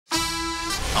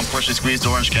I'm freshly squeezed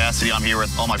orange Cassidy. I'm here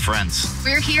with all my friends.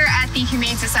 We're here at the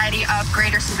Humane Society of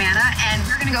Greater Savannah, and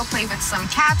we're gonna go play with some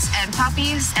cats and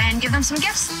puppies and give them some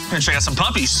gifts. We're gonna check out some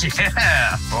puppies.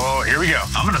 Yeah. Oh, here we go.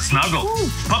 I'm gonna snuggle. Ooh.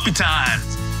 Puppy time.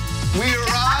 We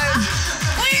arrived.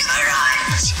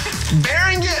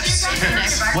 Bearing gifts.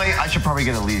 Wait, I should probably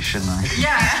get a leash, shouldn't I?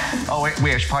 Yeah. Oh, wait,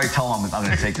 I should probably tell him I'm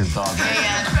gonna take this dog. Right?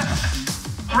 Yeah.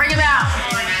 Bring him out.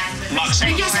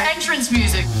 Biggest entrance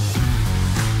music.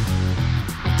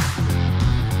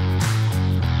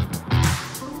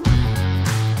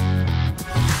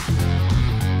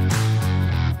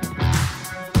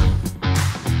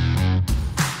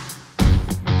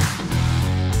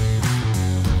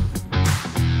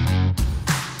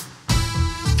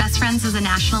 Friends is a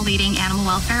national leading animal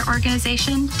welfare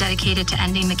organization dedicated to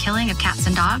ending the killing of cats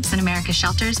and dogs in America's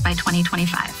shelters by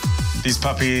 2025. These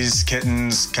puppies,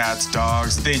 kittens, cats,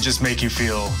 dogs, they just make you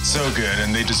feel so good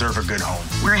and they deserve a good home.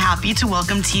 We're happy to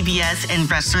welcome TBS and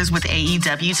Wrestlers with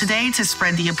AEW today to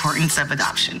spread the importance of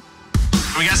adoption.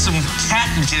 We got some cat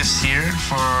gifts here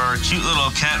for our cute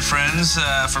little cat friends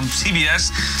from TBS,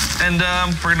 and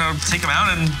we're gonna take them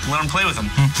out and let them play with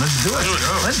them. Let's do it.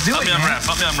 Let's do it.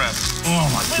 Help me unwrap. Oh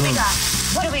my God.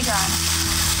 What do we got?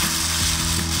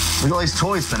 Look at all these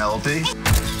toys, Penelope.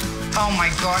 Oh my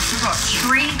gosh, we got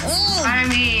treats. I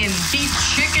mean, beef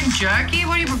chicken jerky.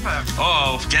 What do you prefer?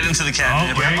 Oh, get into the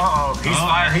cat. Okay. He's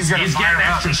fire. He's gonna fire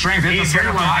getting extra strength. He's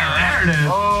gonna fire. There it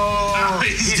is. Oh,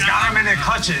 he's got him in the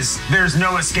clutches. There's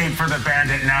no escape for the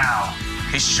bandit now.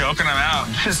 He's choking him out.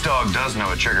 This dog does know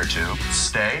a trick or two.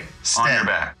 Stay on your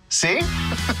back. See?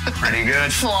 Pretty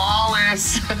good.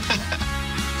 Flawless.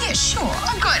 Yeah, sure.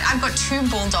 Oh, good. I've got 2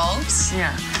 bulldogs.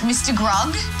 Yeah. Mr.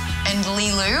 Grug and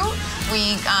Lilu.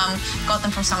 We got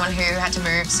them from someone who had to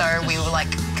move, so we were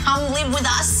like, come live with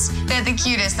us. They're the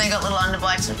cutest. They got little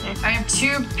underbites. I have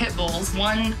 2 pit bulls.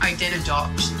 One I did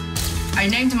adopt. I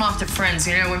named him after Friends.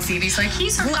 You know when Phoebe's like,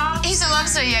 he's her dog. He's a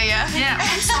lobster, yeah. Yeah,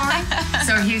 I'm sorry.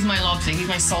 So he's my lobster. He's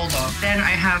my soul dog. Then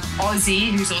I have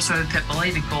Ozzy, who's also a pit bull,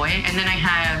 a big boy. And then I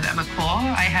have a macaw.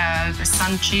 I have a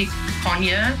Suncheek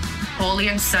Ponya, Polly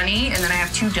and Sunny. And then I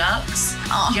have 2 ducks,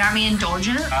 Jamie and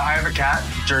Dodger. I have a cat,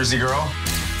 Jersey girl.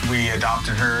 We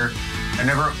adopted her. I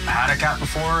never had a cat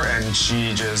before, and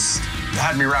she just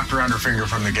had me wrapped around her finger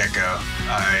from the get-go.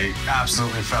 I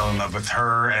absolutely fell in love with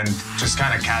her and just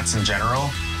kind of cats in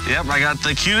general. Yep, I got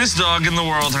the cutest dog in the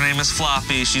world. Her name is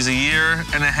Floppy. She's 1.5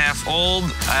 years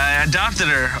old. I adopted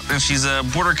her, and she's a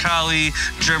Border Collie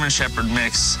German Shepherd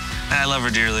mix, and I love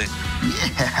her dearly.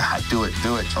 Yeah, do it.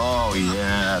 Oh,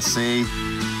 yeah, see?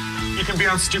 You can be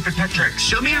on stupid pet tricks.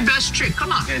 Show me your best trick.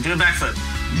 Come on. Yeah, do a backflip.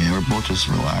 Yeah, we're both just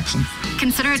relaxing.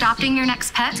 Consider adopting your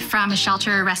next pet from a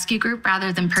shelter or rescue group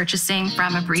rather than purchasing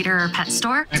from a breeder or pet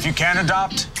store. If you can't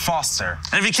adopt, foster.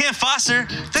 And if you can't foster,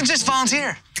 then just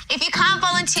volunteer. If you can't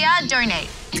volunteer, donate.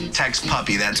 Text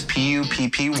puppy, that's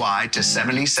PUPPY to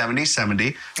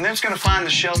 707070. And then it's gonna find the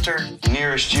shelter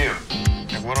nearest you.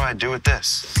 And what do I do with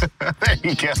this? There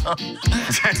you go.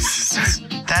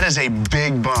 That is a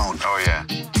big bone. Oh, yeah.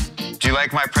 Do you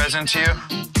like my present to you?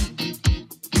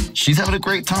 She's having a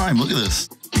great time. Look at this.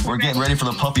 We're getting ready for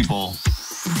the puppy bowl.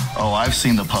 Oh, I've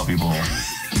seen the puppy bowl.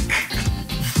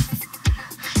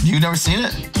 You've never seen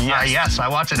it? Yes, I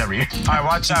watch it every year. I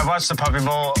watched the Puppy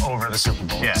Bowl over the Super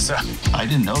Bowl. Yeah. So. I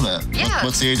didn't know that. Yeah.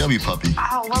 What's the AEW puppy?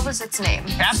 Oh, what was its name?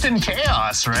 Captain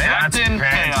Chaos, right? Captain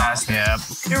Chaos. Yep.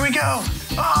 Here we go.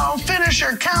 Oh,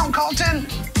 finisher. Count, Colton.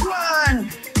 1,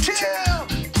 2,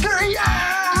 3.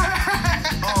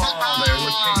 Oh,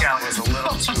 the kick out was a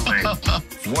little too late.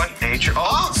 What nature?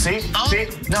 Oh, see? See?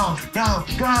 No, go.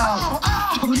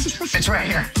 It's right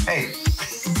here. Hey.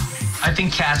 I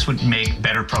think cats would make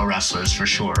better pro wrestlers for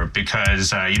sure because,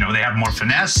 they have more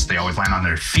finesse. They always land on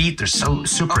their feet. They're so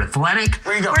super athletic.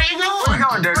 Where you going? Where you going? Where you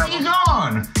going, Where you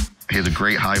going? He had a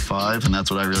great high five, and that's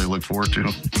what I really look forward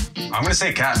to. I'm gonna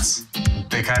say cats.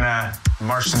 They kind of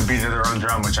march to the beat of their own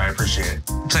drum, which I appreciate.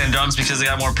 I'm saying dogs because they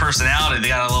got more personality. They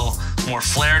got a little more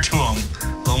flair to them,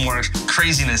 a little more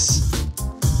craziness.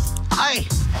 Hi.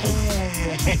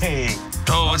 Hey.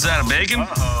 Oh, what's that, a bacon?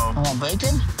 Uh-oh. Want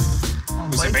bacon?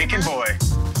 Who's a bacon boy?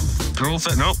 Girl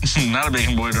fit? Nope, not a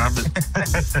bacon boy. Dropped it.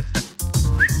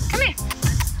 Come here.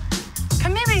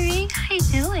 Come here, baby. How you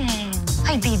doing?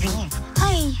 Hi, baby.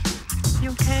 Hi.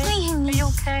 You okay? Hi, honey. Are you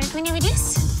okay? Do we need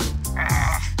this?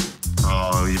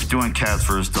 Oh, you're doing cats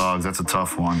versus dogs. That's a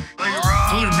tough one.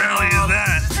 Whose belly is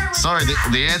that? Sorry,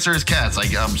 the answer is cats.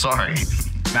 I'm sorry.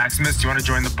 Maximus, do you want to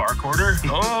join the bark order?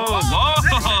 Oh,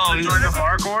 You join the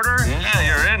bark order? Yeah,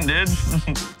 you're in, dude.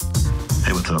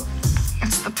 Hey, what's up?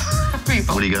 It's the puppy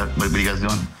bowl. What do you got? What are you guys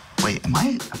doing? Wait, am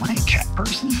I a cat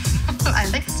person? I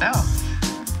think so.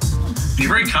 You're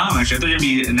very calm, actually. I thought you'd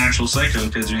be a natural psycho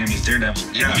because your name is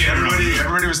Daredevil. Yeah,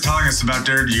 everybody was telling us about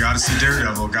Daredevil. You gotta see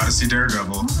Daredevil, gotta see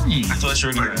Daredevil. I thought you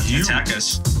were going to attack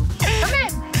us. Come in.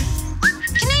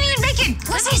 Canadian bacon.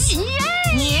 What's this?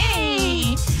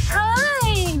 Yay!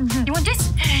 Hi. You want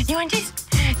this? You want this?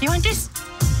 You want this?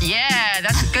 Yeah,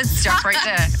 that's good stuff right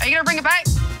there. Are you gonna bring it back?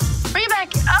 Bring it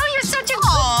back. Oh, you're such a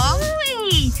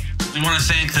boy. We want to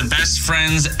thank the Best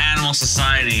Friends Animal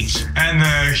Society And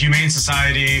the Humane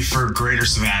Society for Greater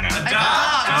Savannah.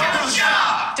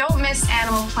 Don't miss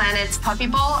Animal Planet's Puppy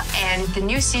Bowl and the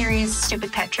new series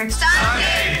Stupid Pet Tricks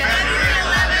Sunday, February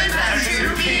 11th at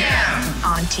 2 p.m.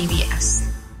 on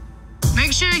TBS.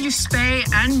 Make sure you spay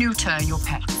and neuter your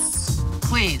pets.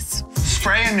 Please.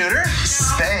 Spray and neuter?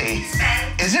 Spay.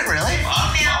 Is it really?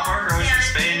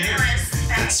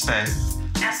 It's spay.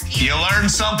 You learn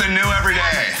something new every day.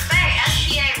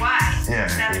 S-P-A-Y.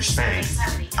 Yeah, you're spayed.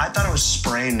 I thought it was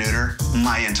spray and neuter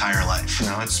my entire life.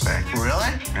 No, it's spay.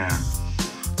 Really? Yeah.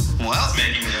 Well,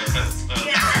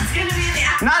 That's gonna be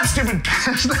the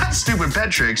not stupid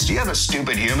pet tricks. Do you have a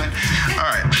stupid human? All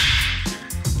right.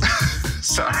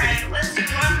 Sorry. Let's do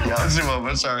one more. Yeah, let's do one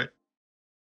more. Sorry.